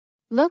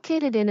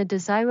Located in a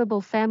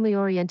desirable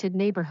family-oriented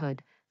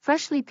neighborhood,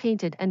 freshly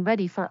painted and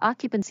ready for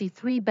occupancy,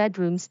 3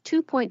 bedrooms,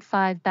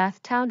 2.5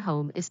 bath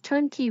townhome is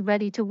turnkey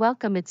ready to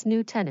welcome its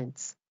new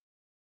tenants.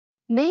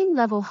 Main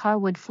level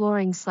hardwood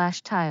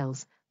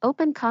flooring/tiles,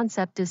 open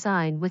concept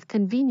design with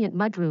convenient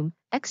mudroom,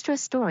 extra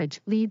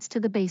storage leads to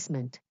the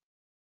basement.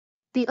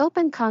 The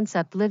open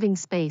concept living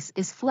space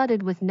is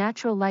flooded with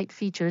natural light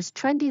features,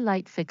 trendy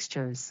light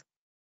fixtures.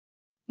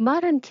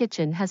 Modern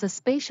kitchen has a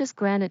spacious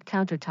granite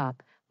countertop,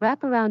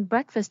 wraparound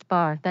breakfast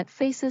bar that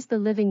faces the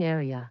living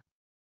area.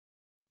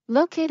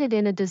 Located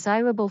in a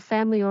desirable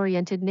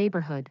family-oriented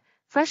neighborhood,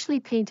 freshly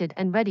painted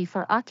and ready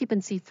for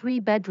occupancy, 3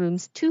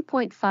 bedrooms,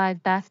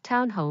 2.5 bath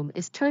townhome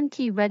is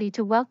turnkey ready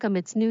to welcome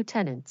its new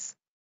tenants.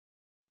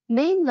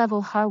 Main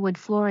level hardwood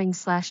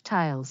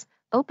flooring/tiles,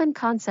 open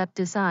concept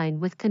design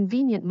with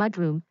convenient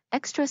mudroom,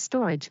 extra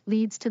storage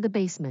leads to the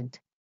basement.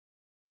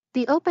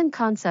 The open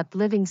concept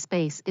living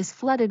space is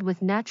flooded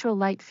with natural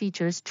light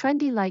features,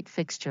 trendy light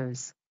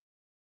fixtures.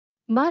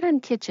 Modern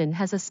kitchen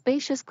has a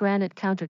spacious granite counter.